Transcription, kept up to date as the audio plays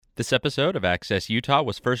This episode of Access Utah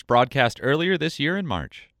was first broadcast earlier this year in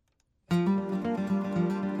March.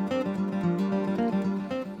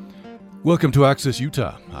 Welcome to Access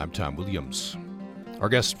Utah. I'm Tom Williams. Our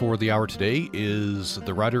guest for the hour today is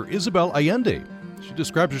the writer Isabel Allende. She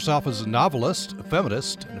describes herself as a novelist, a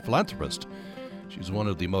feminist, and a philanthropist. She's one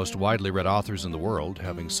of the most widely read authors in the world,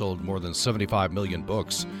 having sold more than 75 million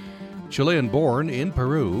books. Chilean-born in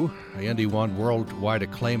Peru, Allende won worldwide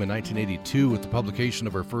acclaim in 1982 with the publication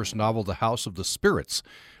of her first novel, The House of the Spirits,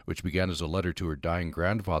 which began as a letter to her dying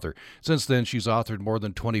grandfather. Since then, she's authored more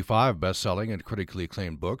than 25 best-selling and critically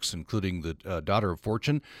acclaimed books, including The Daughter of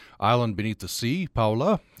Fortune, Island Beneath the Sea,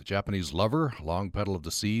 Paula, The Japanese Lover, Long Petal of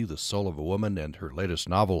the Sea, The Soul of a Woman, and her latest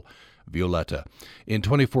novel, Violetta. In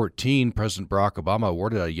 2014, President Barack Obama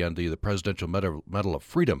awarded Allende the Presidential Medal of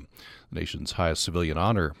Freedom, the nation's highest civilian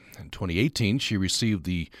honor. In 2018, she received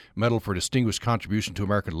the Medal for Distinguished Contribution to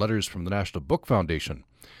American Letters from the National Book Foundation.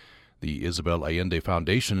 The Isabel Allende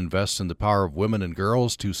Foundation invests in the power of women and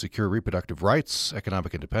girls to secure reproductive rights,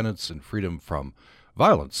 economic independence, and freedom from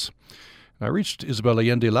violence. I reached Isabel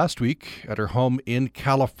Allende last week at her home in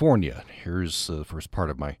California. Here's the first part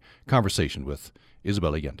of my conversation with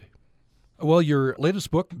Isabel Allende. Well, your latest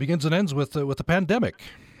book begins and ends with the pandemic.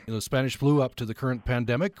 The Spanish flu up to the current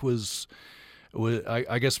pandemic was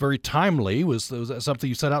I guess, very timely. Was that something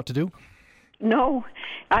you set out to do? No.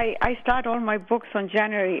 I start all my books on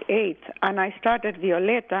January 8th, and I started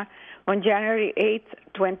Violetta on January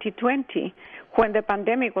 8th, 2020, when the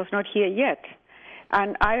pandemic was not here yet.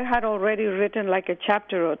 And I had already written like a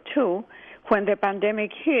chapter or two when the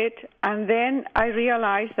pandemic hit, and then I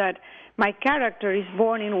realized that my character is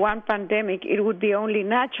born in one pandemic. It would be only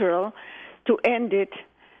natural to end it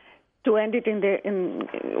during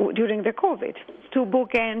the COVID. Two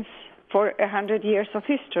bookends for 100 years of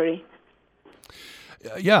history.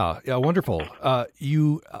 Yeah, wonderful.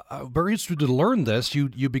 You very interested to learn this.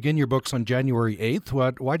 You begin your books on January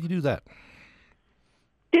 8th. Why do you do that?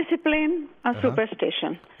 Discipline and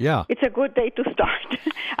superstition. Yeah. It's a good day to start.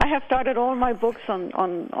 I have started all my books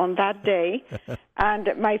on that day, and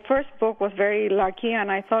my first book was very lucky, and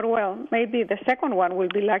I thought, well, maybe the second one will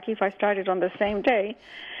be lucky if I started on the same day,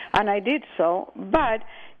 and I did so. But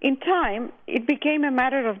in time, it became a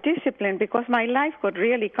matter of discipline because my life got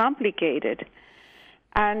really complicated.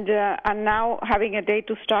 And now having a day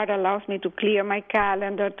to start allows me to clear my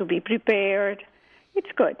calendar, to be prepared.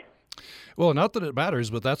 It's good. Well, not that it matters,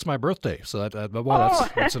 but that's my birthday, so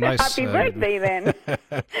that's a nice. Happy birthday, then!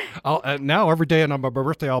 Now every day on my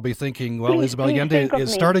birthday, I'll be thinking, well, Isabel Allende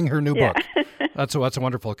is starting her new book. That's a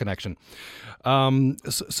wonderful connection.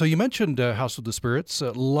 So you mentioned House of the Spirits.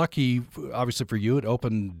 Lucky, obviously for you, it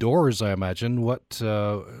opened doors. I imagine. What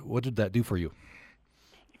did that do for you?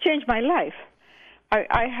 It changed my life.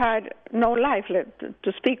 I had no life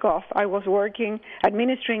to speak of. I was working,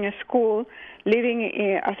 administering a school, living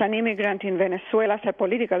as an immigrant in Venezuela, as a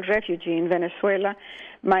political refugee in Venezuela.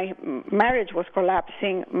 My marriage was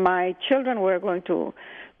collapsing. My children were going to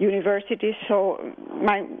university, so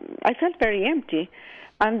I felt very empty.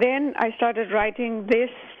 And then I started writing this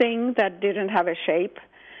thing that didn't have a shape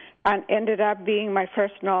and ended up being my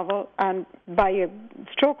first novel. And by a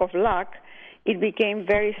stroke of luck, it became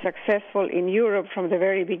very successful in Europe from the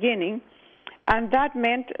very beginning, and that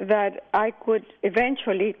meant that I could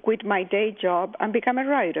eventually quit my day job and become a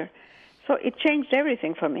writer. So it changed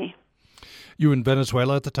everything for me. You were in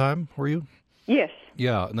Venezuela at the time, were you? Yes.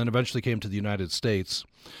 Yeah, and then eventually came to the United States.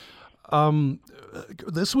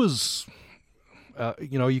 This was,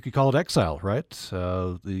 you could call it exile, right?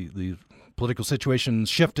 The political situation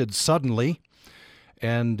shifted suddenly,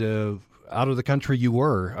 and out of the country you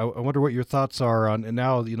were. I wonder what your thoughts are on, and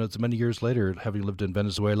now, it's many years later, having lived in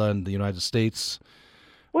Venezuela and the United States.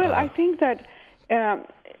 Well, I think that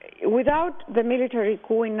without the military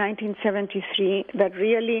coup in 1973 that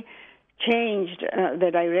really changed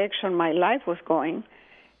the direction my life was going,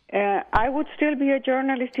 I would still be a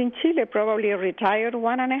journalist in Chile, probably a retired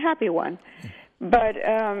one and a happy one. But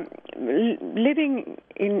living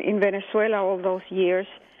in Venezuela all those years,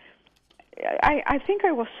 I think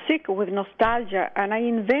I was sick with nostalgia, and I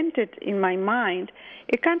invented in my mind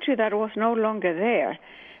a country that was no longer there,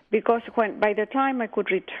 because by the time I could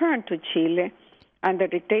return to Chile, and the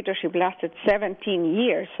dictatorship lasted 17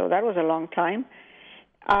 years, so that was a long time,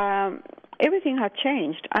 everything had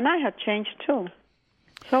changed, and I had changed too.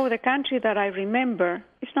 So the country that I remember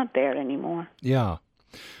is not there anymore. Yeah.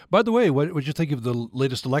 By the way, what did you think of the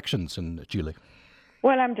latest elections in Chile?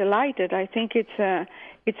 Well, I'm delighted. I think it's a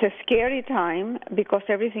scary time because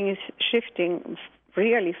everything is shifting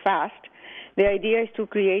really fast. The idea is to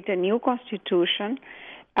create a new constitution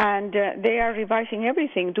And they are revising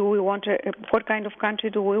everything. Do we want what kind of country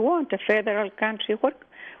do we want? A federal country?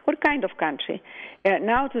 What kind of country?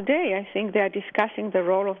 Now today, I think they are discussing the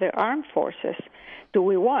role of the armed forces. Do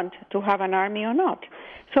we want to have an army or not?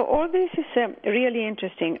 So all this is really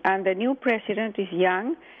interesting. And the new president is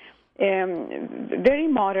young, very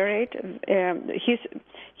moderate.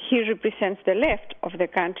 He represents the left of the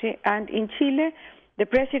country. And in Chile, the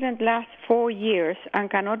president lasts 4 years and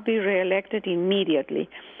cannot be reelected immediately.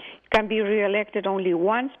 Can be reelected only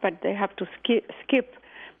once, but they have to skip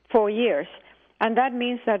 4 years. And that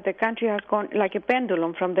means that the country has gone like a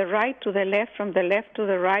pendulum from the right to the left, from the left to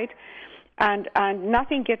the right, and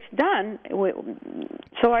nothing gets done.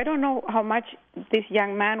 So I don't know how much this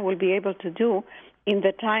young man will be able to do in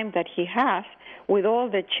the time that he has with all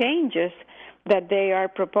the changes that they are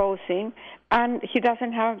proposing, and he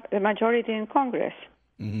doesn't have a majority in Congress.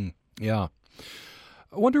 Mm-hmm. Yeah.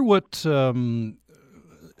 I wonder what...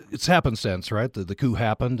 it's happenstance, right? The coup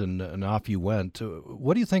happened, and off you went.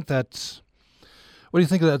 What do you think that's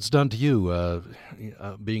done to you,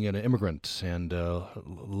 being an immigrant and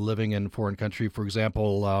living in a foreign country? For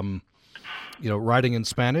example, writing in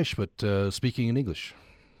Spanish but speaking in English,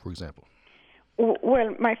 for example.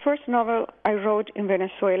 Well, my first novel I wrote in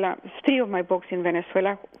Venezuela. 3 of my books in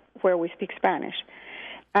Venezuela, where we speak Spanish,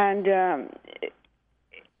 and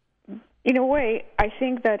in a way, I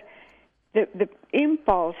think that the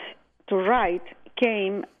impulse to write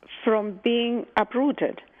came from being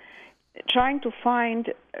uprooted, trying to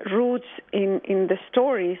find roots in the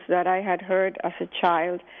stories that I had heard as a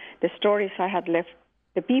child, the stories I had left,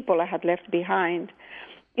 the people I had left behind.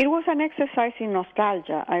 It was an exercise in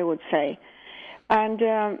nostalgia, I would say. And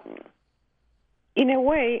in a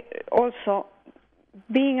way, also,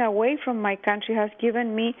 being away from my country has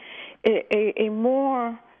given me a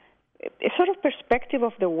sort of perspective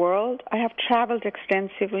of the world. I have traveled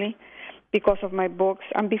extensively because of my books,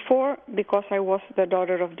 and before, because I was the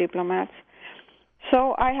daughter of diplomats.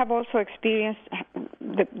 So I have also experienced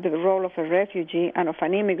the role of a refugee and of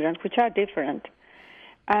an immigrant, which are different.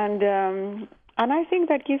 And I think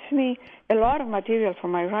that gives me a lot of material for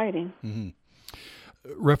my writing. Mm-hmm.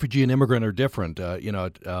 Refugee and immigrant are different.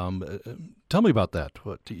 Tell me about that.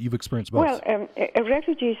 What you've experienced both. Well, a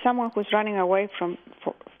refugee is someone who's running away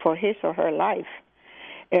for his or her life.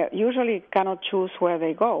 Usually cannot choose where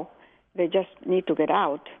they go. They just need to get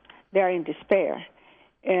out. They are in despair.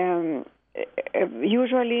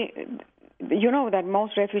 Usually, you know that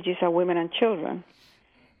most refugees are women and children,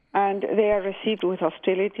 and they are received with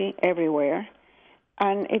hostility everywhere.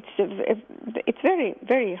 And it's very,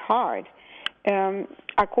 very hard.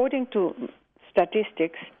 According to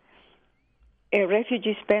statistics, a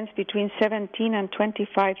refugee spends between 17 and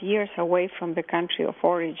 25 years away from the country of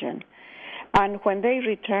origin. And when they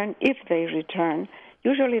return, if they return,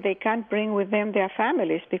 usually they can't bring with them their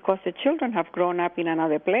families because the children have grown up in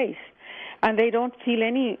another place, and they don't feel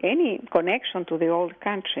any connection to the old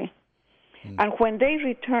country. And when they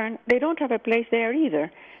return, they don't have a place there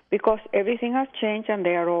either because everything has changed and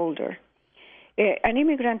they are older. An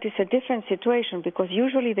immigrant is a different situation because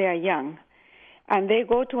usually they are young, and they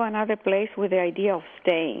go to another place with the idea of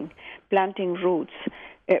staying, planting roots,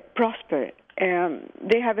 prosper.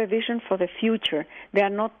 They have a vision for the future. They are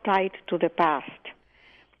not tied to the past.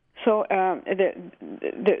 So the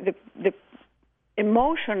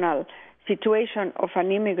emotional situation of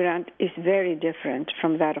an immigrant is very different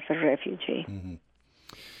from that of a refugee. Mm-hmm.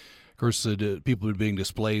 Of course, people are being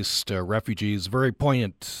displaced, refugees, very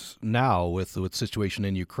poignant now with the situation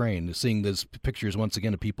in Ukraine, seeing these pictures once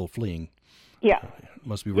again of people fleeing. Yeah.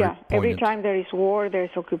 Must be very poignant. Every time there is war, there is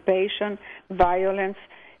occupation, violence,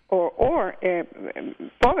 or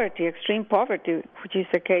poverty, extreme poverty, which is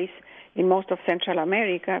the case in most of Central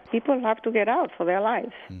America, people have to get out for their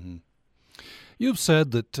lives. Mm-hmm. You've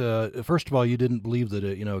said that, first of all, you didn't believe that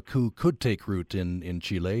a coup could take root in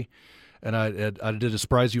Chile. And did it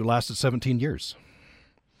surprise you it lasted 17 years?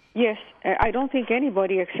 Yes. I don't think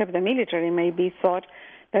anybody except the military maybe thought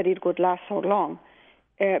that it could last so long.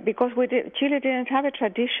 Because Chile didn't have a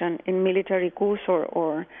tradition in military coups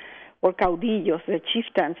or caudillos, the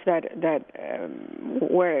chieftains that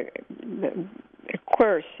were a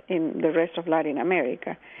curse in the rest of Latin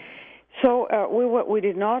America. So we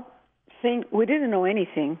didn't know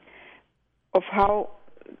anything of how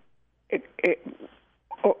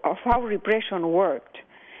repression worked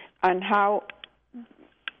and how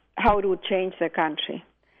it would change the country.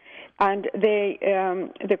 And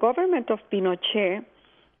the government of Pinochet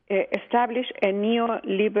established a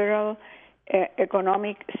neoliberal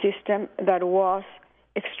economic system that was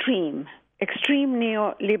extreme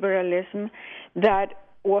neoliberalism that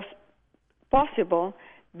was possible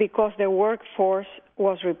because the workforce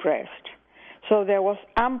was repressed. So there was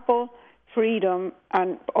ample freedom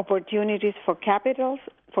and opportunities for capital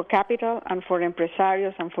and for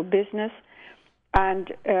impresarios and for business,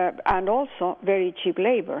 and also very cheap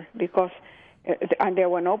labor, because and there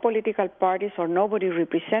were no political parties or nobody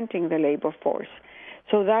representing the labor force.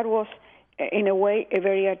 So that was, in a way, a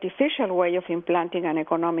very artificial way of implanting an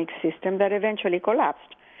economic system that eventually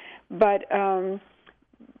collapsed. But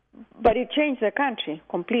it changed the country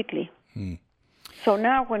completely. So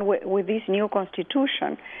now, with this new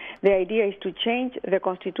constitution, the idea is to change the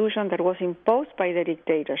constitution that was imposed by the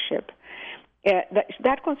dictatorship.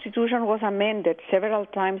 That constitution was amended several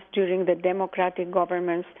times during the democratic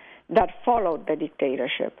governments that followed the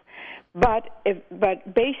dictatorship. But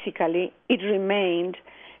basically, it remained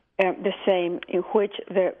the same, in which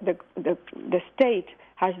the state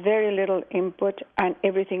has very little input and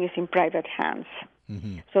everything is in private hands.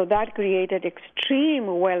 Mm-hmm. So that created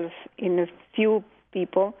extreme wealth in a few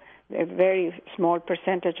people, a very small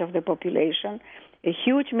percentage of the population, a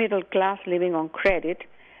huge middle class living on credit,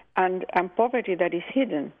 and poverty that is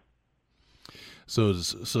hidden. So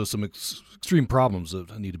some extreme problems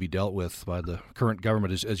that need to be dealt with by the current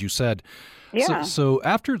government, as you said. Yeah. So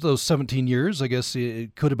after those 17 years, I guess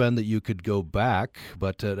it could have been that you could go back,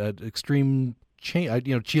 but at extreme change,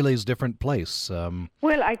 Chile's a different place.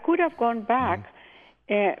 Well, I could have gone back,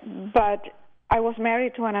 but I was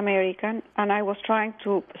married to an American, and I was trying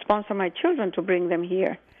to sponsor my children to bring them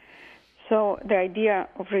here. So the idea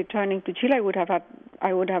of returning to Chile, I would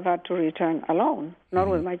have had to return alone, not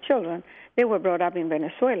with my children. They were brought up in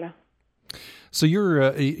Venezuela. So you're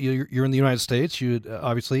in the United States. You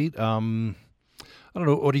obviously, I don't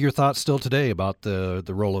know. What are your thoughts still today about the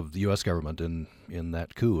role of the U.S. government in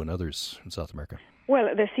that coup and others in South America?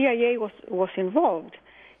 Well, the CIA was involved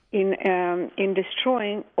in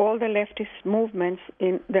destroying all the leftist movements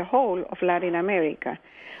in the whole of Latin America.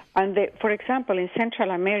 And for example, in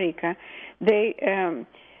Central America,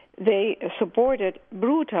 they supported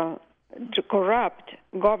brutal, corrupt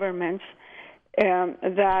governments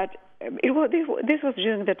that this was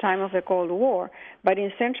during the time of the Cold War. But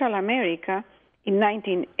in Central America, in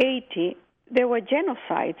 1980, there were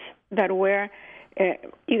genocides that were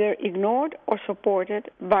either ignored or supported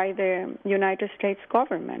by the United States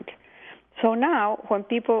government. So now, when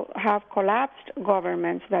people have collapsed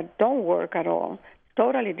governments that don't work at all,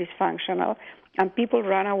 totally dysfunctional, and people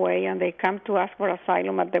run away and they come to ask for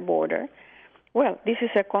asylum at the border, well, this is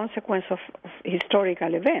a consequence of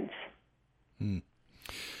historical events. I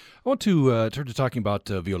want to turn to talking about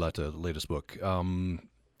Violeta, the latest book.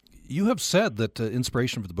 You have said that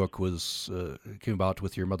inspiration for the book came about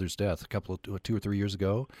with your mother's death 2 or 3 years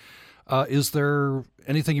ago. Is there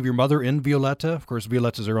anything of your mother in Violeta? Of course,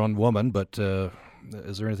 Violeta's her own woman, but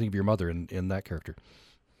is there anything of your mother in that character?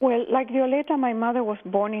 Well, like Violeta, my mother was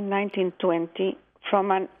born in 1920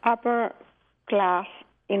 from an upper class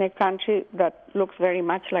in a country that looks very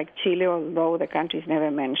much like Chile, although the country is never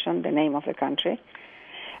mentioned, the name of the country.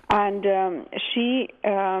 And she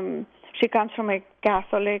comes from a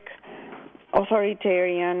Catholic,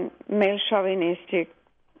 authoritarian, male chauvinistic,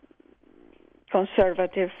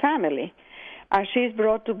 conservative family. And she's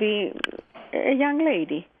brought to be a young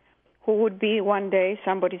lady who would be one day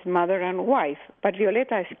somebody's mother and wife. But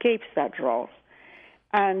Violeta escapes that role.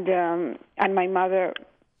 And my mother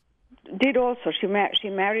did also. She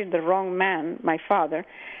married the wrong man, my father,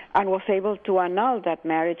 and was able to annul that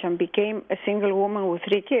marriage and became a single woman with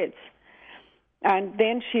 3 kids. And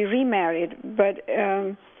then she remarried, but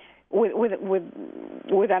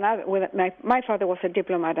with another. My father was a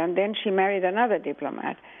diplomat, and then she married another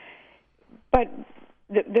diplomat. But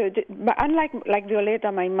but unlike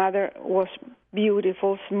Violeta, my mother was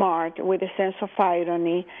beautiful, smart, with a sense of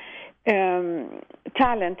irony,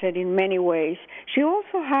 talented in many ways. She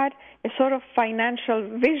also had a sort of financial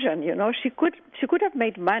vision. She could have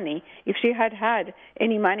made money if she had had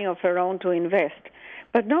any money of her own to invest.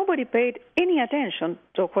 But nobody paid any attention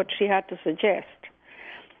to what she had to suggest.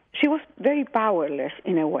 She was very powerless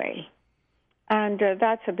in a way. And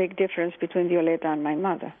that's a big difference between Violeta and my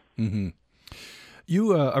mother. Mm-hmm.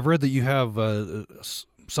 I've read that you have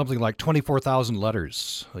something like 24,000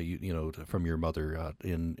 letters, from your mother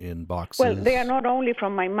in boxes. Well, they are not only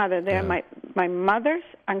from my mother; they are my mother's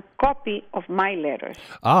and copy of my letters.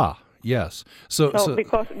 Ah, yes. So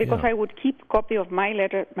because I would keep copy of my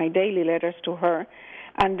daily letters to her,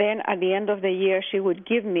 and then at the end of the year she would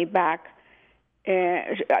give me back.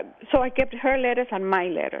 So I kept her letters and my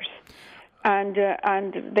letters, and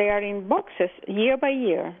they are in boxes year by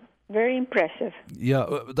year. Very impressive. Yeah,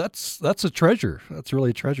 that's a treasure. That's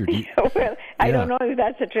really a treasure. Well, I don't know if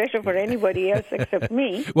that's a treasure for anybody else except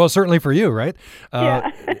me. Well, certainly for you, right?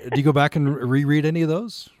 Yeah. Do you go back and reread any of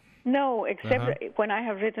those? No, except when I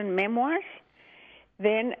have written memoirs,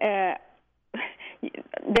 then I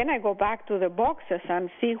go back to the boxes and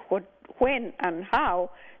see when and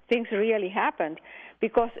how things really happened,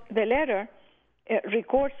 because the letter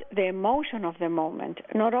records the emotion of the moment,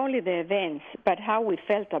 not only the events, but how we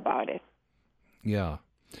felt about it. Yeah.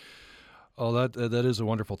 Oh, that is a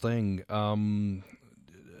wonderful thing.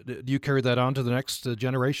 Do you carry that on to the next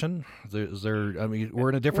generation? Is there? I mean, we're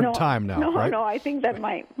in a different time now, right? No. I think that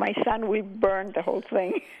my son will burn the whole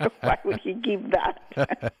thing. Why would he keep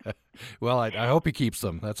that? Well, I hope he keeps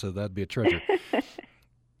them. That'd be a treasure.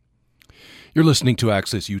 You're listening to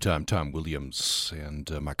Access Utah. I'm Tom Williams,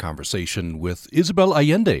 and my conversation with Isabel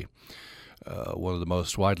Allende, one of the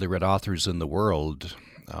most widely read authors in the world.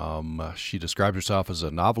 She describes herself as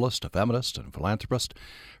a novelist, a feminist, and a philanthropist.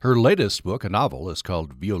 Her latest book, a novel, is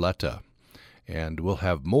called Violetta, and we'll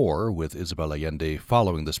have more with Isabel Allende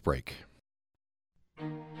following this break.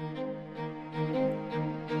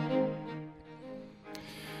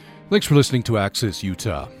 Thanks for listening to Access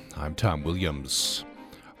Utah. I'm Tom Williams.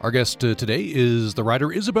 Our guest today is the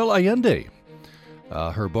writer Isabel Allende.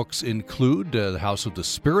 Her books include The House of the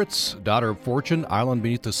Spirits, Daughter of Fortune, Island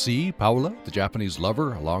Beneath the Sea, Paula, The Japanese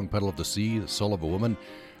Lover, A Long Petal of the Sea, The Soul of a Woman,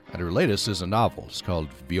 and her latest is a novel. It's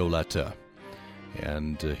called Violetta.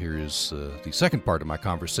 And here is the second part of my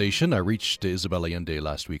conversation. I reached Isabel Allende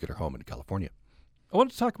last week at her home in California. I want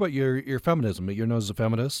to talk about your feminism. You're known as a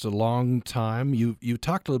feminist a long time. You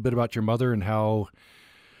talked a little bit about your mother and how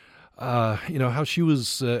how she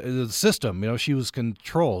was the system. She was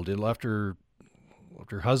controlled. It left her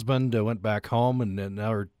husband, went back home, and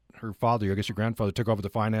now her father, I guess your grandfather, took over the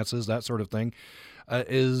finances, that sort of thing.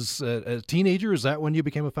 Is a teenager, is that when you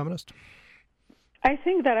became a feminist? I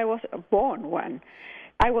think that I was born one.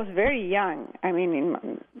 I was very young,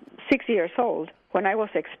 6 years old, when I was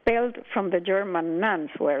expelled from the German nuns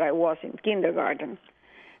where I was in kindergarten,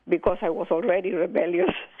 because I was already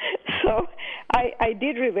rebellious. So I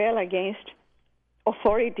did rebel against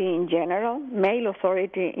authority in general, male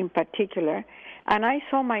authority in particular, and I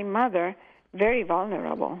saw my mother very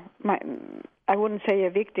vulnerable. I wouldn't say a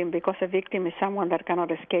victim, because a victim is someone that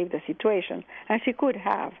cannot escape the situation, and she could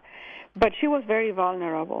have. But she was very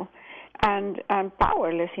vulnerable and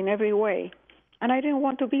powerless in every way, and I didn't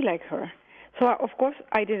want to be like her. So, of course,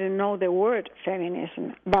 I didn't know the word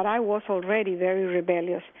feminism, but I was already very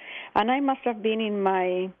rebellious. And I must have been in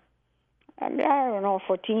my,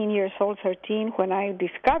 14 years old, 13, when I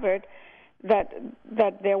discovered that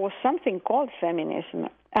there was something called feminism.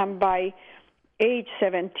 And by age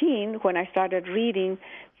 17, when I started reading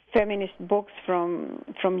feminist books from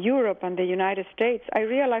Europe and the United States, I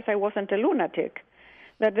realized I wasn't a lunatic,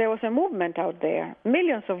 that there was a movement out there,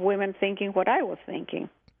 millions of women thinking what I was thinking.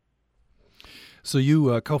 So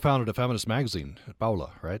you co-founded a feminist magazine,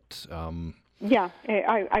 Paula, right? Yeah,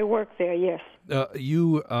 I worked there. Yes. I'll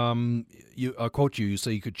quote you. You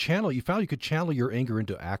say you found you could channel your anger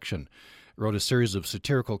into action. Wrote a series of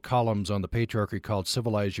satirical columns on the patriarchy called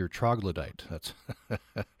 "Civilize Your Troglodyte." That's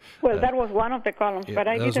well, that was one of the columns, but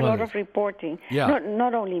I did a lot of reporting. Yeah.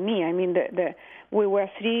 Not only me. We were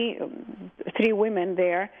three women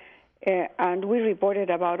there, and we reported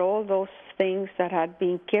about all those things that had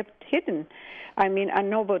been kept hidden. And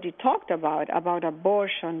nobody talked about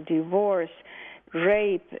abortion, divorce,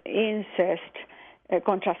 rape, incest,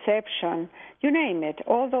 contraception, you name it.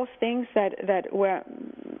 All those things that were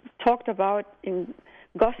talked about in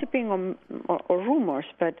gossiping or rumors,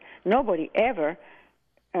 but nobody ever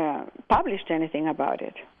published anything about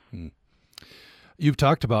it. You've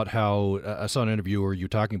talked about how I saw an interview where you were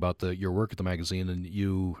talking about your work at the magazine, and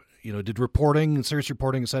you did reporting, serious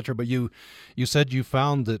reporting, etc. But you said you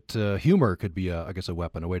found that humor could be, a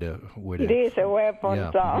weapon, a way to. It is a weapon,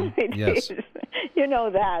 yeah. Tom. Mm-hmm. It is. You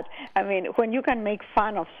know that. When you can make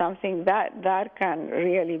fun of something, that can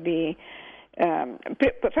really be.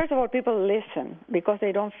 First of all, people listen because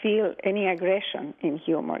they don't feel any aggression in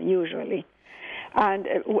humor usually, and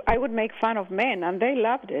I would make fun of men, and they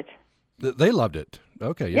loved it. They loved it.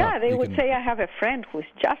 Okay, yeah. Yeah, they would say, I have a friend who's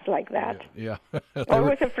just like that. Yeah.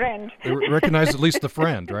 Always a friend. They recognize at least the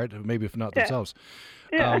friend, right? Maybe if not themselves.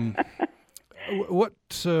 Yeah. What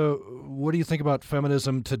do you think about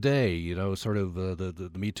feminism today, sort of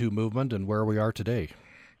the Me Too movement and where we are today?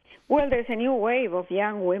 Well, there's a new wave of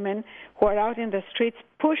young women who are out in the streets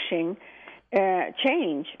pushing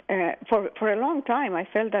change. For a long time, I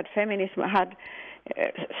felt that feminism had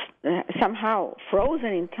somehow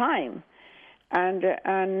frozen in time. And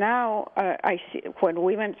now I see when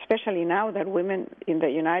women, especially now that women in the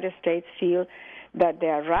United States feel that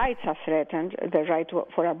their rights are threatened, the right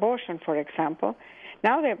for abortion, for example.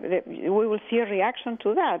 Now we will see a reaction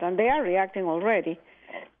to that, and they are reacting already.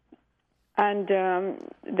 And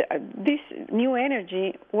this new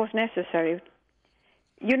energy was necessary.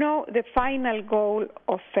 You know, the final goal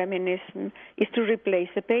of feminism is to replace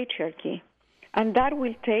the patriarchy. And that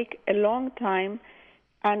will take a long time,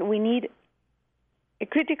 and we need a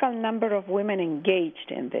critical number of women engaged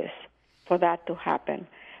in this for that to happen.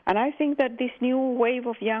 And I think that this new wave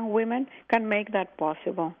of young women can make that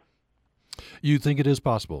possible. You think it is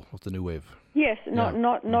possible with the new wave? Yes,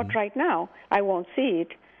 not right now. I won't see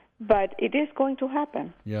it, but it is going to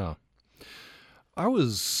happen. Yeah. I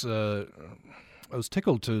was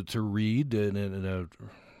tickled to read in an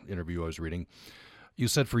interview I was reading. You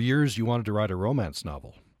said for years you wanted to write a romance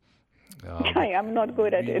novel. I am not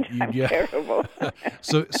good at it. I'm terrible.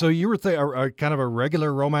 So you were kind of a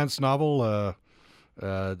regular romance novel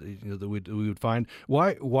that we would find.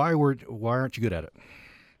 Why aren't you good at it?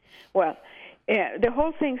 Well, the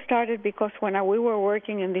whole thing started because when we were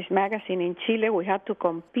working in this magazine in Chile, we had to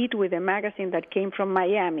compete with a magazine that came from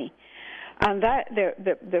Miami, and that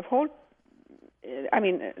the whole, I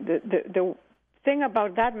mean, the thing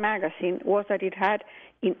about that magazine was that it had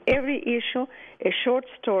in every issue a short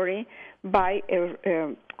story by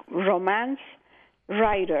a romance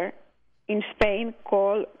writer in Spain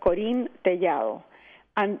called Corín Tellado.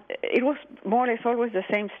 And it was more or less always the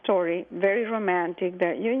same story, very romantic.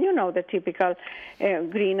 You know, the typical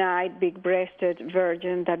green-eyed, big-breasted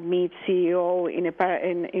virgin that meets CEO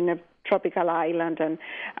in a tropical island, and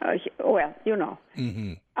well, you know.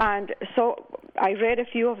 Mm-hmm. And so I read a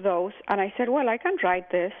few of those, and I said, well, I can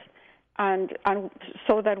write this, and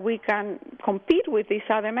so that we can compete with this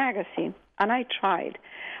other magazine. And I tried,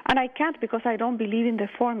 and I can't because I don't believe in the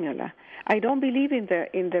formula. I don't believe in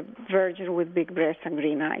the virgin with big breasts and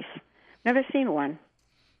green eyes. Never seen one.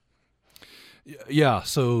 Yeah.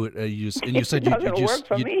 So you said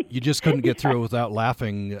you just couldn't get through it without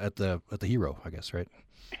laughing at the hero, I guess, right?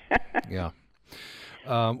 Yeah.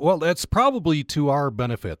 Well, that's probably to our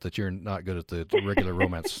benefit that you're not good at the regular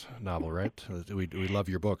romance novel, right? We love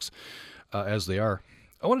your books as they are.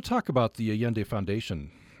 I want to talk about the Allende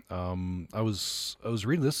Foundation. I was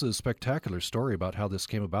reading, this is a spectacular story about how this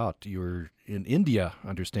came about. You were in India, I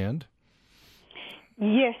understand?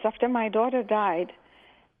 Yes, after my daughter died,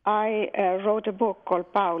 I wrote a book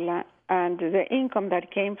called Paula, and the income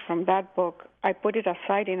that came from that book, I put it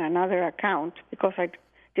aside in another account because I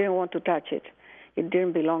didn't want to touch it. It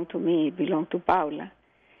didn't belong to me, it belonged to Paula.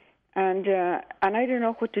 And I didn't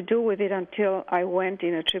know what to do with it until I went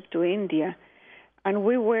in a trip to India. And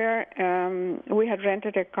we had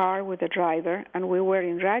rented a car with a driver, and we were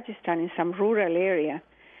in Rajasthan in some rural area.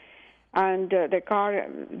 And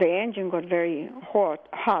the engine got very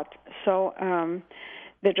hot. So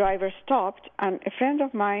the driver stopped, and a friend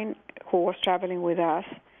of mine who was traveling with us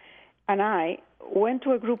and I went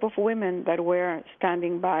to a group of women that were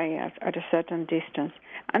standing by at a certain distance.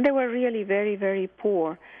 And they were really very, very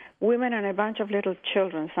poor, women and a bunch of little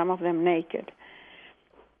children, some of them naked.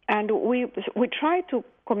 And we tried to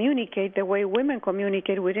communicate the way women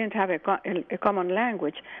communicate. We didn't have a common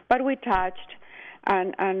language, but we touched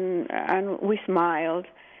and we smiled,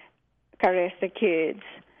 caressed the kids,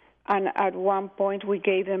 and at one point we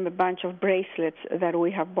gave them a bunch of bracelets that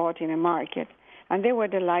we have bought in a market, and they were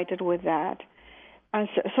delighted with that. And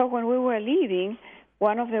so when we were leaving,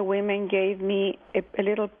 one of the women gave me a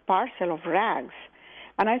little parcel of rags,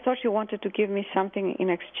 and I thought she wanted to give me something in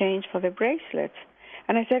exchange for the bracelets.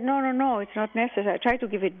 And I said, no, it's not necessary. I tried to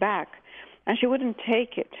give it back, and she wouldn't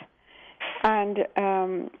take it. And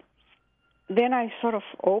then I sort of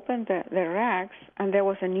opened the rags, and there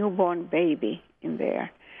was a newborn baby in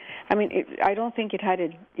there. I mean, I don't think it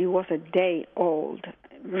was a day old,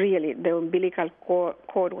 really. The umbilical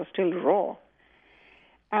cord was still raw.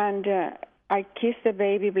 And I kissed the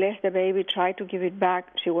baby, blessed the baby, tried to give it back.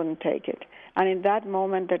 She wouldn't take it. And in that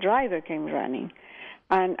moment, the driver came running,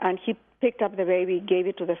 and he picked up the baby, gave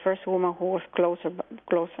it to the first woman who was closer,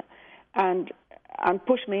 and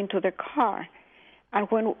pushed me into the car. And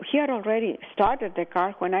when he had already started the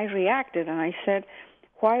car, when I reacted and I said,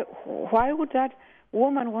 why would that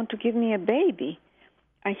woman want to give me a baby?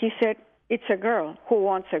 And he said, it's a girl. Who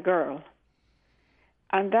wants a girl?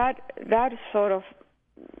 And that sort of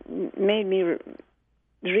made me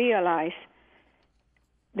realize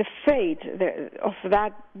the fate of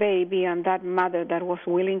that baby and that mother that was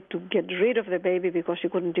willing to get rid of the baby because she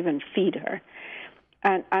couldn't even feed her.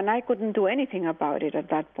 And I couldn't do anything about it at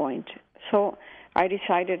that point. So I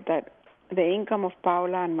decided that the income of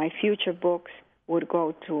Paula and my future books would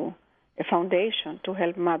go to a foundation to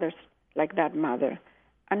help mothers like that mother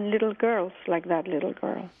and little girls like that little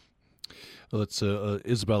girl. Well, it's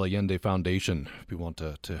Isabel Allende Foundation, if you want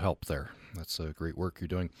to help there. That's great work you're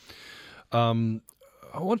doing.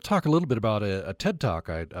 I want to talk a little bit about a TED Talk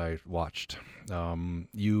I watched.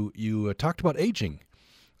 You talked about aging,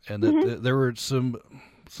 and that there were some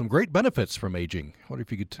great benefits from aging. I wonder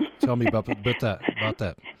if you could tell me about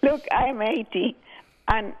that. Look, I'm 80,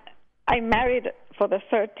 and I married for the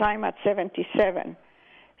third time at 77.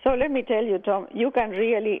 So let me tell you, Tom, you can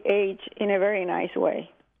really age in a very nice way.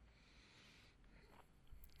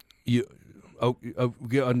 You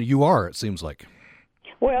are, it seems like.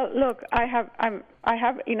 Well, look, I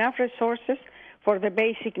have enough resources for the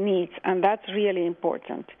basic needs, and that's really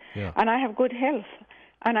important. Yeah. And I have good health,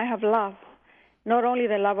 and I have love. Not only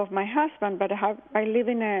the love of my husband, but I live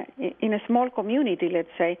in a small community, let's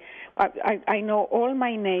say. I know all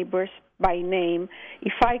my neighbors by name.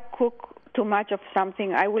 If I cook too much of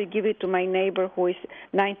something, I will give it to my neighbor who is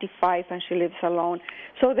 95 and she lives alone.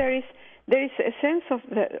 So there is a sense of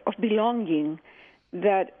belonging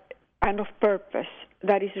and of purpose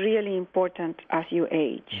that is really important as you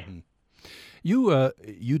age. Mm-hmm. You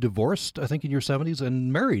divorced, I think, in your 70s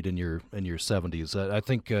and married in your 70s. I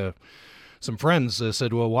think some friends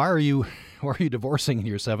said, "Well, why are you divorcing in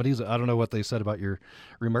your 70s?" I don't know what they said about your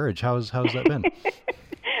remarriage. How's that been?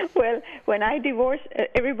 Well, when I divorced,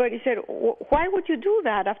 everybody said, "Why would you do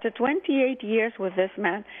that after 28 years with this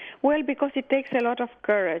man?" Well, because it takes a lot of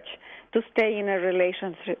courage to stay in a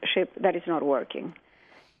relationship that is not working.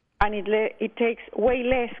 And it takes way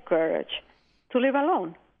less courage to live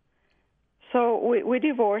alone. So we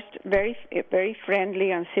divorced, very very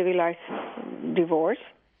friendly and civilized divorce,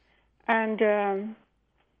 and then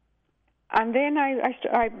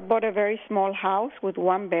I bought a very small house with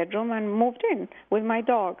one bedroom and moved in with my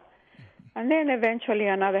dog, and then eventually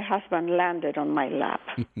another husband landed on my lap.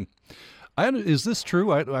 Is this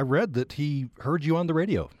true? I read that he heard you on the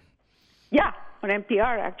radio. Yeah. On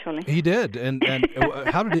NPR, actually. He did, and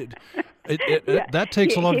how did it that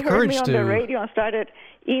takes a lot of courage to... He heard me on the radio and started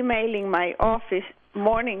emailing my office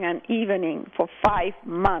morning and evening for 5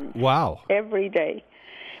 months. Wow. Every day.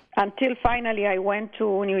 Until finally I went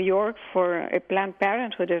to New York for a Planned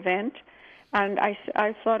Parenthood event, and I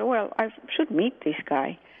thought, well, I should meet this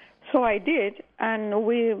guy. So I did, and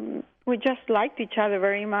we just liked each other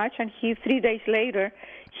very much, and 3 days later,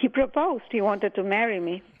 he proposed. He wanted to marry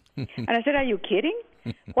me. And I said, "Are you kidding?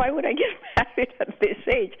 Why would I get married at this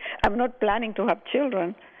age? I'm not planning to have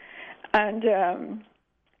children." And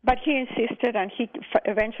but he insisted, and he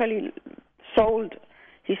eventually sold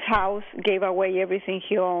his house, gave away everything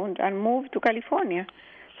he owned, and moved to California.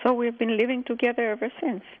 So we've been living together ever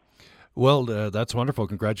since. Well, that's wonderful.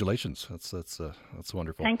 Congratulations. That's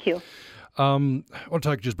wonderful. Thank you. I want to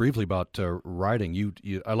talk just briefly about writing.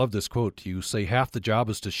 I love this quote. You say half the job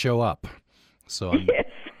is to show up. So yes.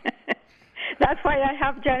 That's why I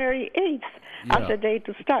have January 8th as a day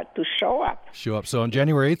to start, to show up. Show up. So on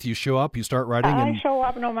January 8th, you show up, you start writing. I show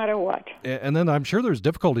up no matter what. And then I'm sure there's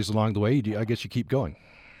difficulties along the way. I guess you keep going.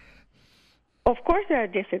 Of course there are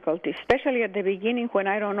difficulties, especially at the beginning when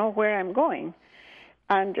I don't know where I'm going.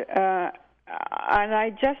 And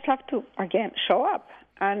I just have to, again, show up.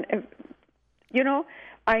 And,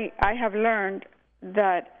 I have learned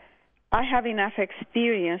that I have enough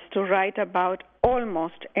experience to write about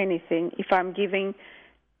almost anything if I'm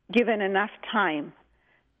given enough time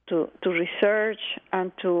to research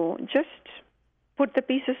and to just put the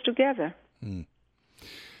pieces together. Mm.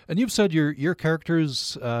 And you've said your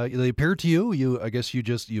characters, they appear to you. I guess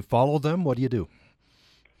you follow them. What do you do?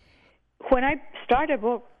 When I start a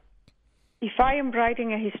book, if I am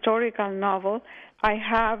writing a historical novel, I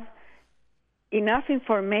have enough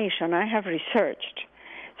information, I have researched,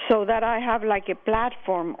 so that I have like a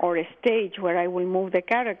platform or a stage where I will move the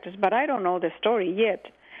characters, but I don't know the story yet,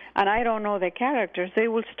 and I don't know the characters. They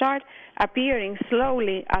will start appearing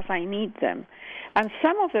slowly as I need them. And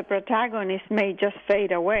some of the protagonists may just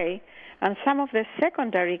fade away, and some of the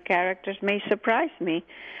secondary characters may surprise me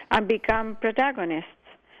and become protagonists.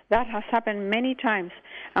 That has happened many times.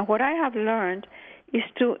 And what I have learned is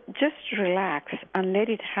to just relax and let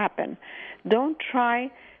it happen. Don't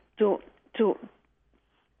try to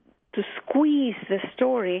squeeze the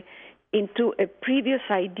story into a previous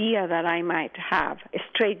idea that I might have, a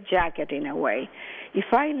straitjacket in a way.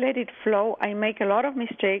 If I let it flow, I make a lot of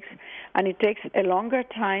mistakes, and it takes a longer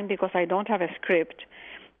time because I don't have a script.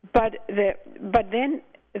 But then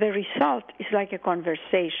the result is like a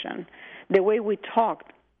conversation, the way we talk,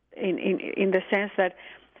 in the sense that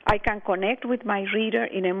I can connect with my reader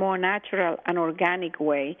in a more natural and organic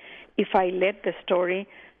way if I let the story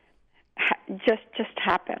just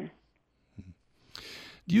happen.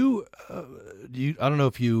 Do you? I don't know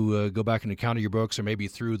if you go back and encounter your books, or maybe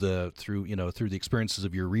through the experiences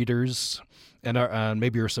of your readers, and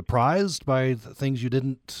maybe you're surprised by the things you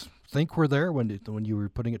didn't think were there when you were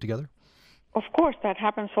putting it together. Of course, that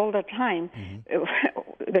happens all the time.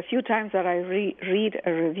 Mm-hmm. The few times that I read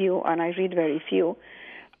a review, and I read very few,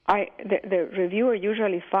 the reviewer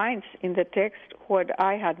usually finds in the text what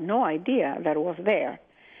I had no idea that was there.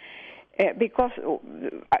 Because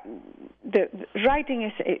the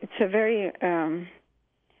writing it's a very,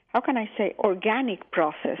 how can I say, organic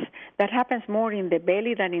process that happens more in the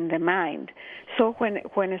belly than in the mind. So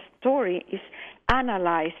when a story is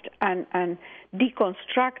analyzed and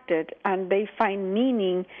deconstructed and they find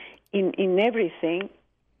meaning in everything,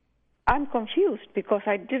 I'm confused because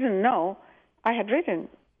I didn't know I had written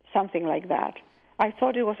something like that. I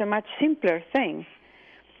thought it was a much simpler thing.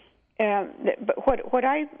 But what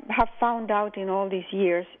I have found out in all these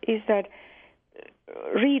years is that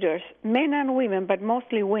readers, men and women, but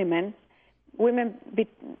mostly women,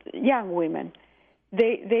 young women,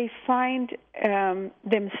 they find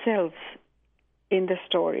themselves in the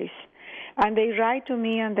stories. And they write to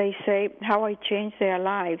me and they say how I changed their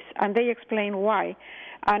lives, and they explain why.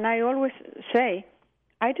 And I always say,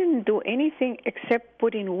 I didn't do anything except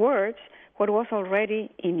put in words what was already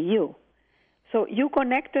in you. So you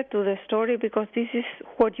connected to the story because this is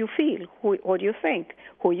what you feel, what you think,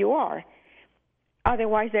 who you are.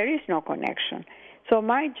 Otherwise, there is no connection. So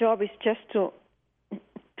my job is just to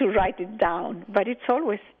write it down, but it's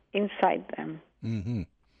always inside them. Mm-hmm.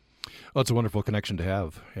 Well, it's a wonderful connection to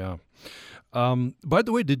have. Yeah. By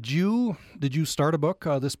the way, did you start a book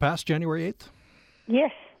this past January 8th?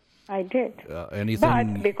 Yes, I did.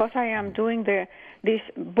 Anything? But because I am doing this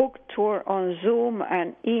book tour on Zoom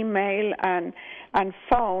and email and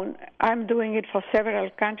phone, I'm doing it for several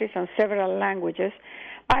countries and several languages.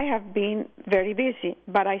 I have been very busy,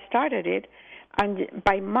 but I started it, and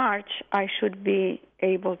by March I should be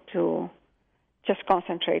able to just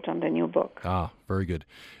concentrate on the new book. Ah, very good.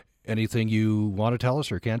 Anything you want to tell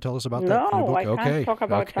us or can tell us about that? No, I can't talk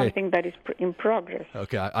about something that is in progress.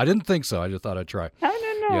 Okay, I didn't think so. I just thought I'd try.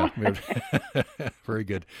 No. Yeah, very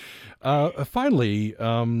good. Finally,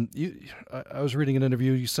 I was reading an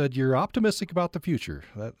interview. You said you're optimistic about the future.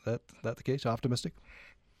 That the case? Optimistic?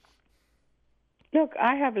 Look,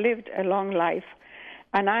 I have lived a long life,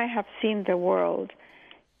 and I have seen the world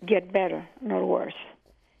get better, not worse.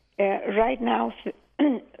 Right now,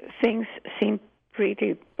 things seem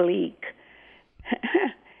pretty bleak.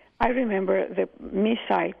 I remember the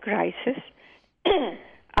missile crisis.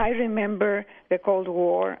 I remember the Cold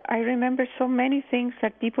War. I remember so many things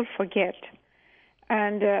that people forget.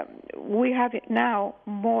 And we have now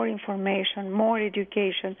more information, more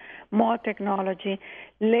education, more technology,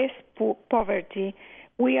 less poverty.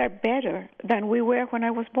 We are better than we were when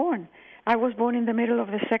I was born. I was born in the middle of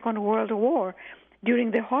the Second World War,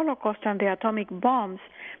 during the Holocaust and the atomic bombs,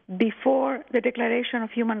 before the Declaration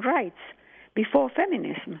of Human Rights, before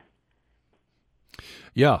feminism.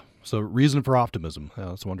 Yeah, so reason for optimism.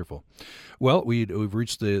 That's wonderful. Well, we've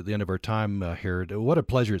reached the end of our time here. What a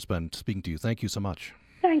pleasure it's been speaking to you. Thank you so much.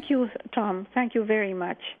 Thank you, Tom. Thank you very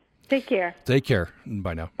much. Take care. Take care.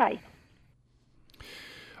 Bye now. Bye.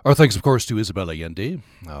 Our thanks, of course, to Isabel Allende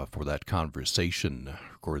for that conversation.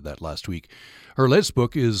 Recorded that last week. Her latest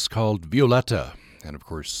book is called Violetta. And, of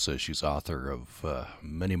course, she's author of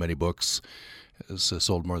many, many books. Has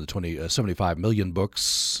sold more than 75 million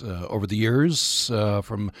books over the years,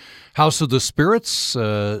 from House of the Spirits,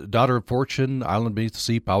 Daughter of Fortune, Island Beneath the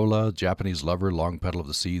Sea, Paula, Japanese Lover, Long Petal of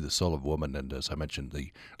the Sea, The Soul of Woman, and, as I mentioned,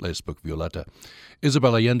 the latest book, Violetta.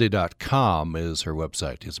 IsabelAllende.com is her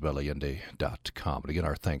website, IsabelAllende.com. And again,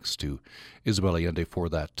 our thanks to Isabel Allende for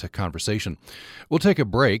that conversation. We'll take a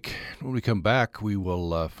break. When we come back, we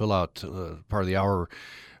will fill out part of the hour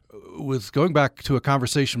with going back to a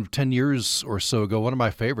conversation 10 years or so ago, one of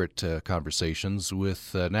my favorite conversations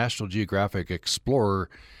with National Geographic explorer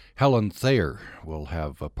Helen Thayer. We'll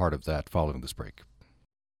have a part of that following this break.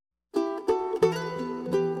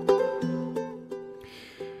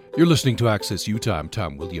 You're listening to Access Utah. I'm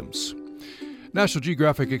Tom Williams. National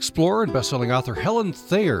Geographic explorer and best-selling author Helen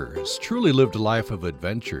Thayer has truly lived a life of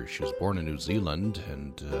adventure. She was born in New Zealand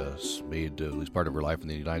and made at least part of her life in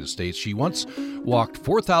the United States. She once walked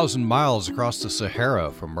 4,000 miles across the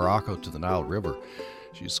Sahara from Morocco to the Nile River.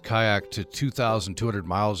 She's kayaked to 2,200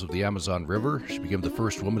 miles of the Amazon River. She became the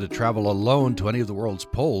first woman to travel alone to any of the world's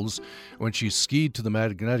poles when she skied to the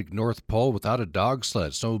magnetic North Pole without a dog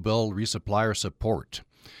sled, snowmobile, resupply, or support.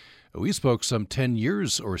 We spoke some 10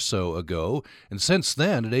 years or so ago, and since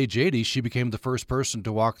then, at age 80, she became the first person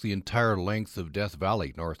to walk the entire length of Death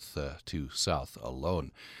Valley, north to south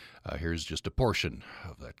alone. Here's just a portion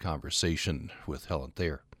of that conversation with Helen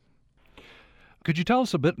Thayer. Could you tell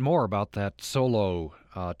us a bit more about that solo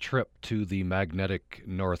trip to the magnetic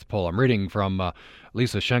North Pole? I'm reading from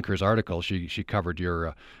Lisa Schenker's article. She covered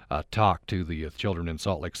your talk to the children in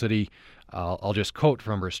Salt Lake City. I'll just quote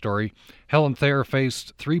from her story. Helen Thayer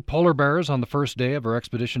faced 3 polar bears on the first day of her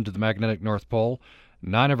expedition to the magnetic North Pole.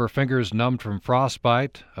 9 of her fingers numbed from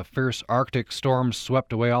frostbite. A fierce Arctic storm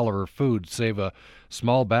swept away all of her food, save a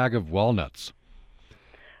small bag of walnuts.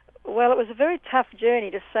 Well, it was a very tough journey,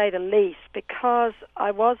 to say the least, because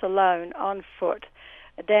I was alone on foot,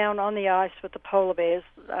 down on the ice with the polar bears,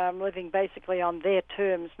 living basically on their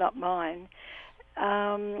terms, not mine.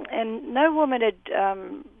 And no woman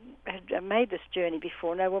had made this journey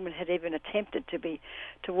before. No woman had even attempted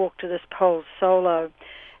to walk to this pole solo.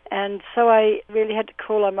 And so I really had to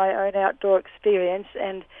call on my own outdoor experience,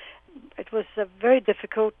 and it was very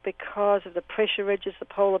difficult because of the pressure ridges, the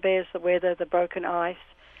polar bears, the weather, the broken ice.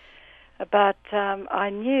 But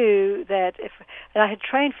I knew that and I had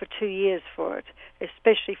trained for 2 years for it,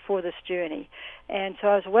 especially for this journey. And so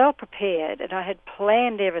I was well prepared, and I had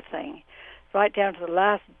planned everything right down to the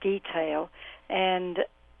last detail. And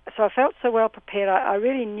so I felt so well prepared. I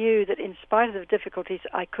really knew that in spite of the difficulties,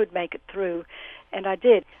 I could make it through, and I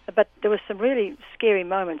did. But there were some really scary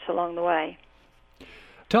moments along the way.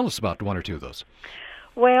 Tell us about one or two of those.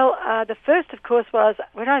 Well, the first, of course, was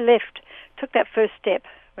when I took that first step.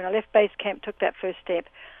 When I left base camp, took that first step,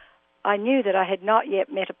 I knew that I had not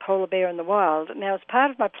yet met a polar bear in the wild. Now, as part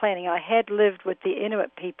of my planning, I had lived with the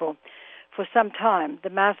Inuit people for some time, the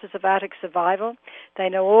Masters of Arctic Survival. They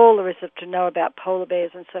know all there is to know about polar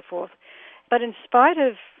bears and so forth. But in spite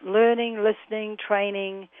of learning, listening,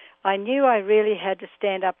 training, I knew I really had to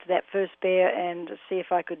stand up to that first bear and see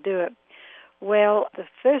if I could do it. Well, the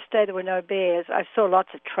first day there were no bears, I saw lots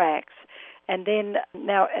of tracks. And then,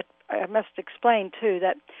 I must explain, too,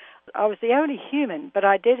 that I was the only human, but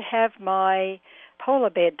I did have my polar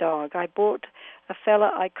bear dog. I bought a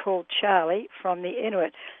fella I called Charlie from the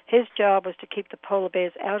Inuit. His job was to keep the polar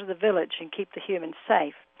bears out of the village and keep the humans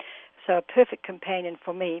safe. So a perfect companion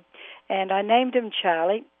for me. And I named him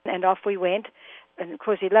Charlie, and off we went. And, of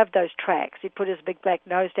course, he loved those tracks. He put his big black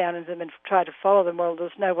nose down in them and tried to follow them. Well, there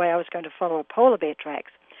was no way I was going to follow a polar bear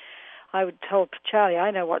tracks. I would told Charlie,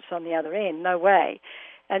 I know what's on the other end. No way.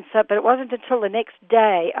 And so, but it wasn't until the next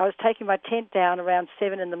day, I was taking my tent down around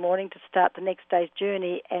 7 in the morning to start the next day's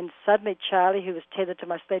journey, and suddenly Charlie, who was tethered to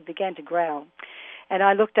my sled, began to growl. And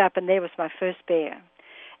I looked up, and there was my first bear.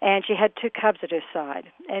 And she had 2 cubs at her side,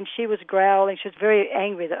 and she was growling. She was very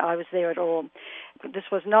angry that I was there at all. This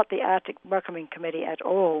was not the Arctic Welcoming Committee at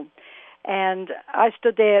all. And I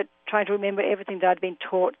stood there trying to remember everything that I'd been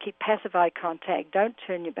taught. Keep passive eye contact. Don't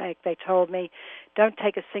turn your back, they told me. Don't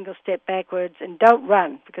take a single step backwards, and don't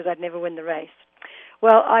run, because I'd never win the race.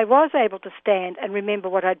 Well, I was able to stand and remember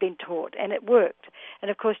what I'd been taught, and it worked.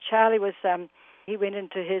 And, of course, Charlie was, he went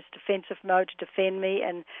into his defensive mode to defend me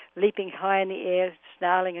and leaping high in the air,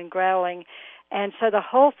 snarling and growling. And so the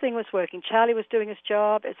whole thing was working. Charlie was doing his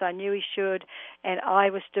job as I knew he should, and I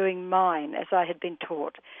was doing mine as I had been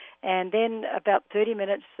taught. And then about 30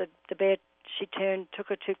 minutes, the bear, she turned, took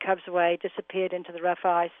her 2 cubs away, disappeared into the rough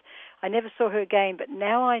ice. I never saw her again, but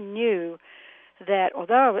now I knew that,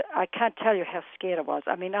 although I can't tell you how scared I was,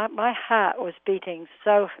 I mean, my heart was beating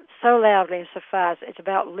so loudly and so fast, it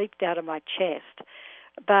about leaped out of my chest.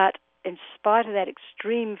 But in spite of that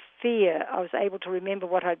extreme fear, I was able to remember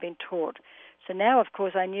what I'd been taught. So now, of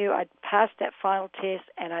course, I knew I'd passed that final test,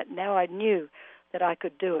 and now I knew that I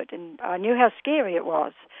could do it. And I knew how scary it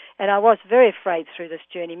was. And I was very afraid through this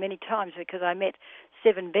journey many times, because I met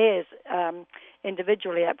 7 bears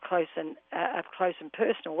individually up close and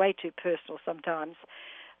personal, way too personal sometimes.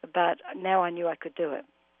 But now I knew I could do it.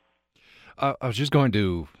 I was just going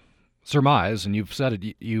to surmise, and you've said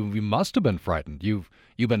it, you must have been frightened. You've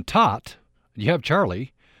been taught, you have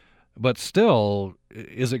Charlie, but still,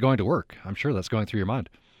 is it going to work? I'm sure that's going through your mind.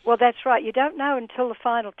 Well, that's right. You don't know until the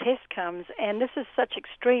final test comes, and this is such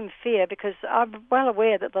extreme fear, because I'm well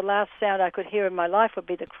aware that the last sound I could hear in my life would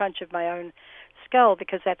be the crunch of my own skull,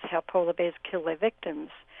 because that's how polar bears kill their victims.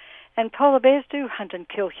 And polar bears do hunt and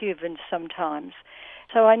kill humans sometimes.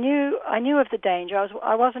 So I knew of the danger.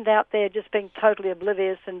 I wasn't out there just being totally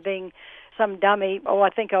oblivious and being some dummy. Oh, I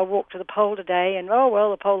think I'll walk to the pole today, and oh well,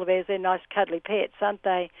 the polar bears, they're nice cuddly pets, aren't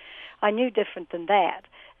they? I knew different than that.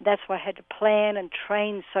 That's why I had to plan and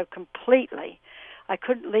train so completely. I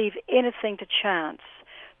couldn't leave anything to chance,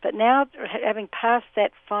 But now, having passed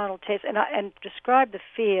that final test and described the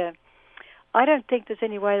fear, I don't think there's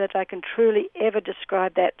any way that I can truly ever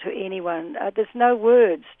describe that to anyone. There's no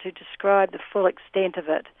words to describe the full extent of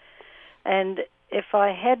it. And if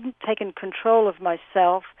I hadn't taken control of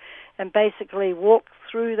myself and basically walked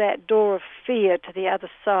through that door of fear to the other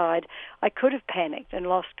side, I could have panicked and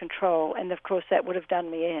lost control, and of course that would have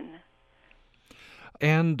done me in.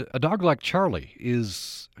 And a dog like Charlie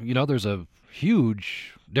is, there's a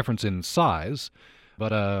huge difference in size,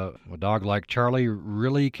 but a dog like Charlie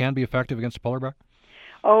really can be effective against a polar bear?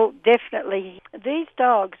 Oh, definitely. These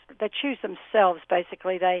dogs, they choose themselves,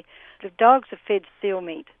 basically. The dogs are fed seal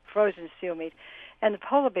meat, frozen seal meat. And the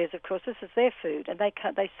polar bears, of course, this is their food, and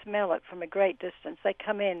they smell it from a great distance. They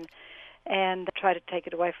come in and try to take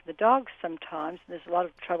it away from the dogs sometimes. There's a lot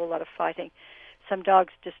of trouble, a lot of fighting. Some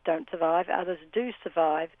dogs just don't survive. Others do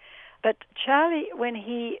survive. But Charlie, when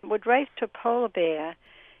he would race to a polar bear,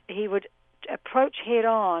 he would approach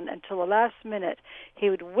head-on until the last minute. He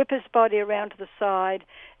would whip his body around to the side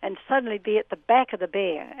and suddenly be at the back of the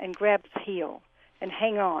bear and grab its heel and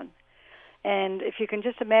hang on. And if you can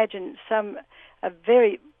just imagine a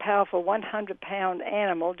very powerful 100-pound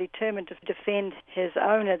animal determined to defend his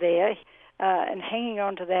owner there and hanging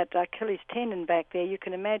on to that Achilles tendon back there, you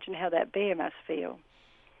can imagine how that bear must feel.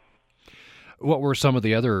 What were some of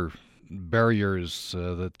the other barriers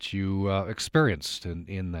that you experienced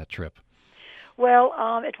in that trip? Well,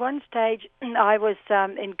 at one stage I was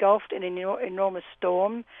engulfed in an enormous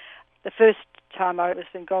storm. The first time I was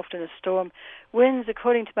engulfed in a storm, winds,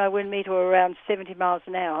 according to my wind meter, were around 70 miles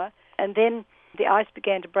an hour. And then the ice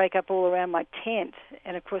began to break up all around my tent.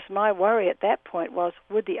 And, of course, my worry at that point was,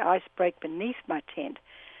 would the ice break beneath my tent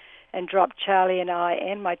and drop Charlie and I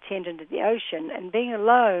and my tent into the ocean? And being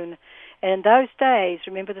alone, and in those days,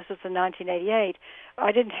 remember this was in 1988,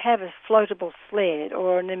 I didn't have a floatable sled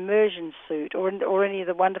or an immersion suit or any of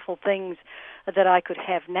the wonderful things that I could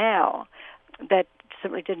have now that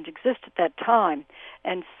simply didn't exist at that time.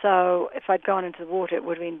 And so if I'd gone into the water, it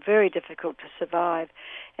would have been very difficult to survive.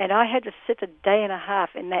 And I had to sit a day and a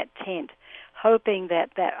half in that tent, hoping that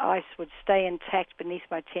that ice would stay intact beneath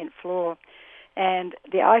my tent floor. And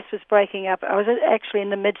the ice was breaking up. I was actually in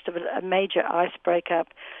the midst of a major ice breakup.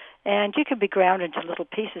 And you can be ground into little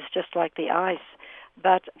pieces just like the ice.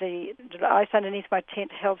 But the ice underneath my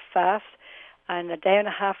tent held fast. And a day and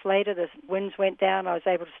a half later, the winds went down. I was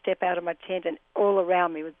able to step out of my tent, and all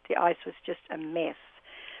around me, the ice was just a mess.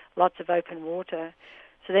 Lots of open water.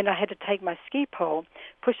 So then I had to take my ski pole,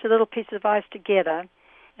 push the little pieces of ice together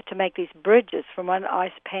to make these bridges from one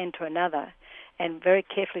ice pan to another, and very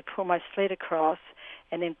carefully pull my sled across,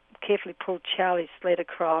 and then carefully pull Charlie's sled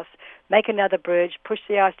across, make another bridge, push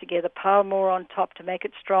the ice together, pile more on top to make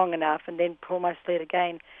it strong enough, and then pull my sled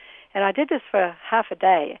again. And I did this for half a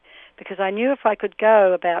day because I knew if I could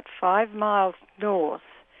go about 5 miles north,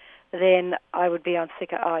 then I would be on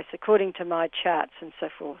thicker ice, according to my charts and so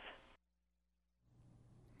forth.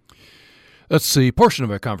 That's the portion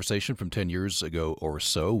of our conversation from 10 years ago or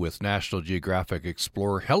so with National Geographic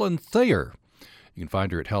explorer Helen Thayer. You can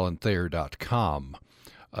find her at helenthayer.com.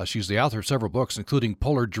 She's the author of several books, including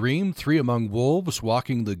Polar Dream, Three Among Wolves,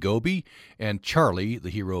 Walking the Gobi, and Charlie, the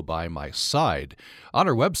Hero by My Side. On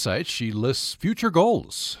her website, she lists future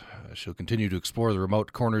goals. She'll continue to explore the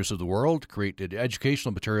remote corners of the world, create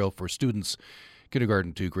educational material for students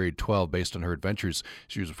kindergarten to grade 12 based on her adventures.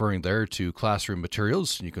 She was referring there to classroom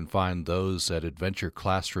materials. You can find those at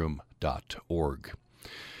adventureclassroom.org.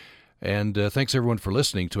 And thanks, everyone, for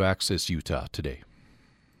listening to Access Utah today.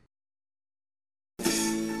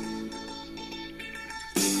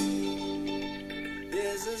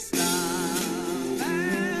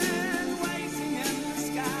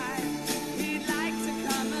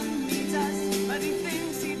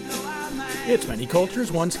 It's Many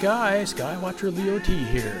Cultures, One Sky. Skywatcher Leo T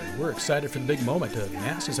here. We're excited for the big moment of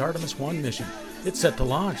NASA's Artemis 1 mission. It's set to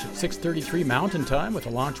launch at 6:33 Mountain Time with a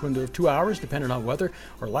launch window of 2 hours depending on weather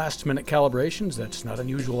or last-minute calibrations. That's not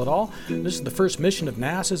unusual at all. This is the first mission of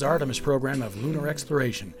NASA's Artemis program of lunar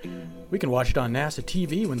exploration. We can watch it on NASA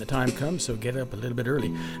TV when the time comes, so get up a little bit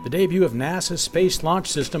early. The debut of NASA's Space Launch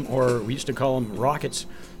System, or we used to call them rockets,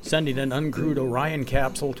 sending an uncrewed Orion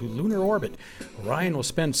capsule to lunar orbit. Orion will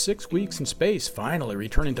spend 6 weeks in space, finally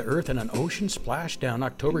returning to Earth in an ocean splashdown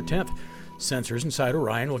October 10th. Sensors inside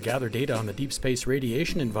Orion will gather data on the deep space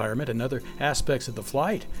radiation environment and other aspects of the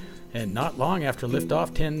flight. And not long after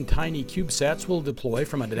liftoff, 10 tiny CubeSats will deploy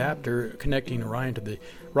from an adapter connecting Orion to the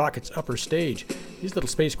rocket's upper stage. These little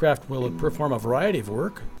spacecraft will perform a variety of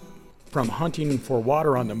work, from hunting for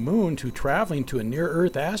water on the moon to traveling to a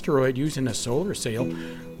near-Earth asteroid using a solar sail.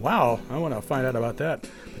 Wow, I want to find out about that.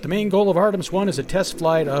 But the main goal of Artemis 1 is a test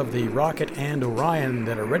flight of the rocket and Orion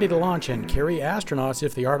that are ready to launch and carry astronauts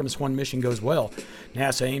if the Artemis 1 mission goes well.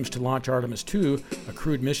 NASA aims to launch Artemis 2, a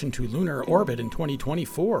crewed mission to lunar orbit, in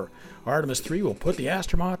 2024. Artemis 3 will put the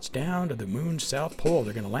astronauts down to the moon's south pole.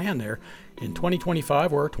 They're going to land there in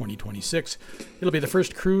 2025 or 2026. It'll be the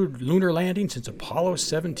first crewed lunar landing since Apollo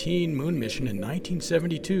 17 moon mission in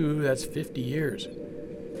 1972. That's 50 years.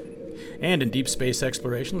 And in deep space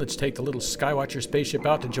exploration, let's take the little Skywatcher spaceship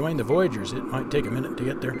out to join the Voyagers. It might take a minute to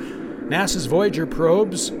get there. NASA's Voyager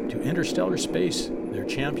probes to interstellar space. They're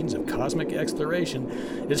champions of cosmic exploration.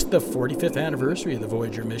 It's the 45th anniversary of the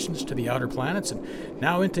Voyager missions to the outer planets and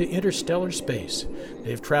now into interstellar space.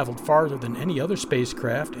 They've traveled farther than any other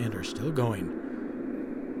spacecraft and are still going.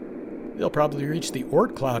 They'll probably reach the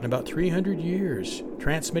Oort cloud in about 300 years,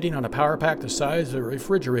 transmitting on a power pack the size of a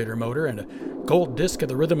refrigerator motor and a gold disc of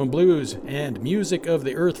the rhythm and blues and music of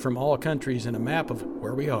the earth from all countries and a map of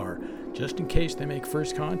where we are, just in case they make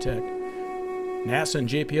first contact. NASA and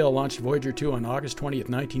JPL launched Voyager 2 on August 20th,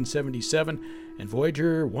 1977, and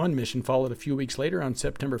Voyager 1 mission followed a few weeks later on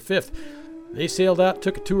September 5th. They sailed out,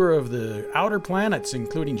 took a tour of the outer planets,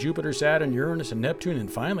 including Jupiter, Saturn, Uranus, and Neptune,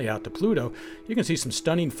 and finally out to Pluto. You can see some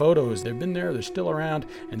stunning photos. They've been there, they're still around,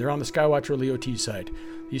 and they're on the Skywatcher Leo T site.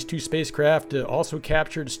 These two spacecraft also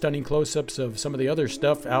captured stunning close-ups of some of the other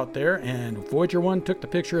stuff out there, and Voyager 1 took the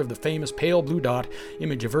picture of the famous pale blue dot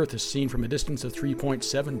image of Earth as seen from a distance of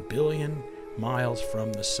 3.7 billion miles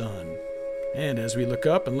from the Sun. And as we look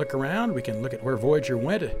up and look around, we can look at where Voyager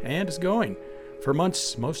went and is going. For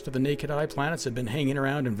months, most of the naked eye planets have been hanging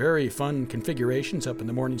around in very fun configurations up in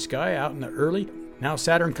the morning sky, out in the early. Now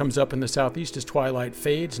Saturn comes up in the southeast as twilight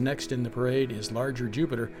fades. Next in the parade is larger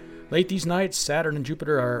Jupiter. Late these nights, Saturn and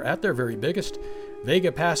Jupiter are at their very biggest.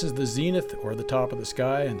 Vega passes the zenith, or the top of the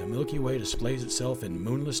sky, and the Milky Way displays itself in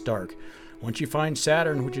moonless dark. Once you find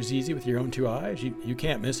Saturn, which is easy with your own two eyes, you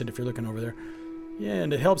can't miss it if you're looking over there. Yeah,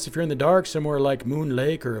 and it helps if you're in the dark somewhere like Moon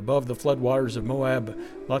Lake or above the floodwaters of Moab.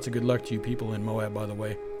 Lots of good luck to you people in Moab, by the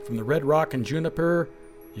way. From the Red Rock and Juniper,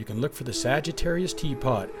 you can look for the Sagittarius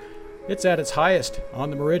Teapot. It's at its highest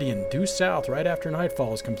on the meridian, due south right after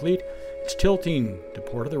nightfall is complete. It's tilting to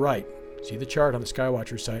port of the right. See the chart on the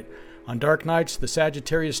Skywatcher site. On dark nights, the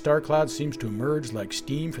Sagittarius star cloud seems to emerge like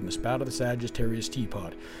steam from the spout of the Sagittarius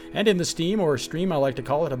Teapot. And in the steam, or stream I like to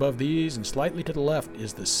call it, above these and slightly to the left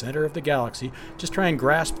is the center of the galaxy. Just try and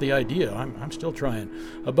grasp the idea. I'm still trying.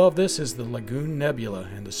 Above this is the Lagoon Nebula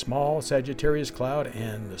and the small Sagittarius cloud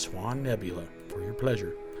and the Swan Nebula, for your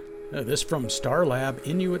pleasure. This from Star Lab,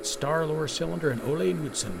 Inuit Star Lower Cylinder and Ole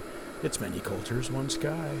Knudsen. It's many cultures, one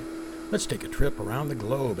sky. Let's take a trip around the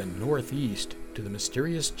globe and northeast to the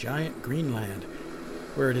mysterious giant Greenland,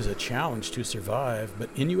 where it is a challenge to survive, but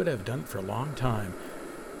Inuit have done it for a long time.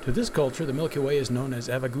 To this culture, the Milky Way is known as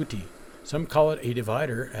Avaguti. Some call it a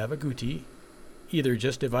divider, Avaguti, either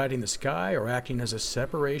just dividing the sky or acting as a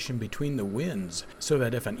separation between the winds, so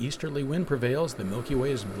that if an easterly wind prevails, the Milky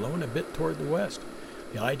Way is blown a bit toward the west.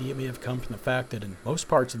 The idea may have come from the fact that in most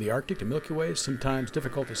parts of the Arctic, the Milky Way is sometimes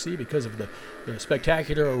difficult to see because of the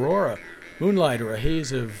spectacular aurora, moonlight, or a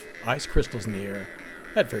haze of ice crystals in the air.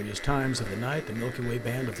 At various times of the night, the Milky Way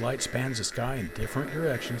band of light spans the sky in different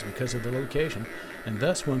directions because of the location, and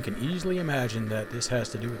thus one can easily imagine that this has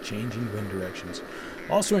to do with changing wind directions.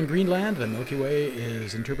 Also in Greenland, the Milky Way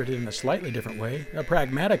is interpreted in a slightly different way, a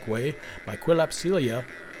pragmatic way, by Quilapsilia.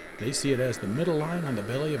 They see it as the middle line on the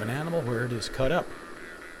belly of an animal where it is cut up.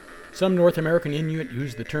 Some North American Inuit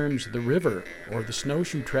use the terms the river or the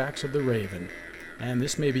snowshoe tracks of the raven, and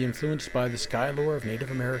this may be influenced by the sky lore of Native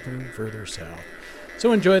American further south.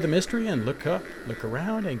 So enjoy the mystery and look up, look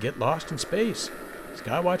around, and get lost in space.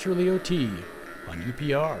 Skywatcher Leo T on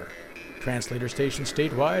UPR, translator station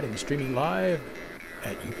statewide and streaming live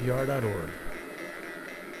at upr.org.